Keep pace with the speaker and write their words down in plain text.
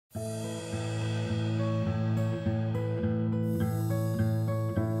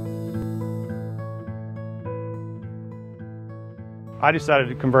I decided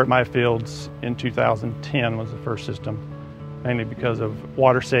to convert my fields in 2010 was the first system, mainly because of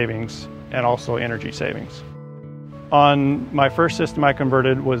water savings and also energy savings. On my first system I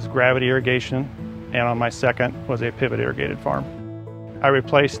converted was gravity irrigation, and on my second was a pivot irrigated farm. I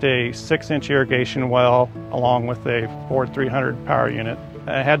replaced a 6-inch irrigation well along with a Ford 300 power unit.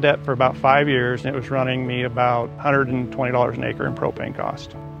 I had that for about 5 years, and it was running me about $120 an acre in propane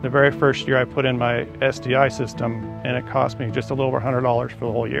cost. The very first year I put in my SDI system, and it cost me just a little over $100 for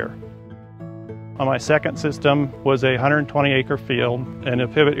the whole year. On my second system was a 120-acre field, and the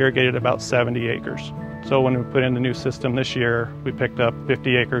pivot irrigated about 70 acres. So when we put in the new system this year, we picked up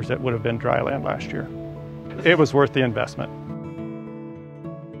 50 acres that would have been dry land last year. It was worth the investment.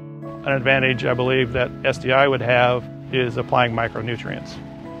 An advantage I believe that SDI would have is applying micronutrients.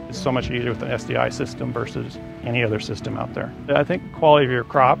 It's so much easier with an SDI system versus any other system out there. I think the quality of your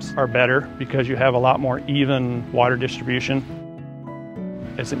crops are better because you have a lot more even water distribution.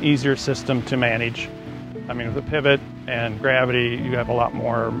 It's an easier system to manage. I mean, with a pivot and gravity, you have a lot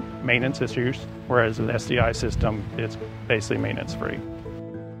more maintenance issues, whereas with an SDI system, it's basically maintenance free.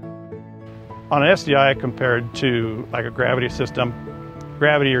 On an SDI compared to like a gravity system,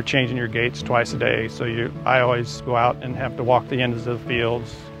 gravity, you're changing your gates twice a day, so I always go out and have to walk the ends of the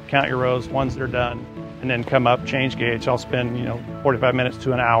fields, count your rows, ones that are done, and then come up, change gates. I'll spend 45 minutes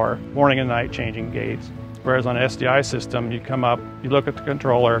to an hour, morning and night, changing gates. Whereas on an SDI system, you come up, you look at the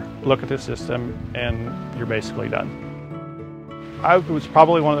controller, look at the system, and you're basically done. I was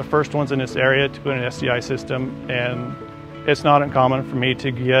probably one of the first ones in this area to put in an SDI system, and it's not uncommon for me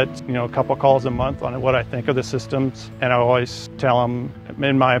to get a couple calls a month on what I think of the systems, and I always tell them,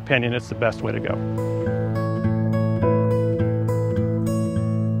 in my opinion, it's the best way to go.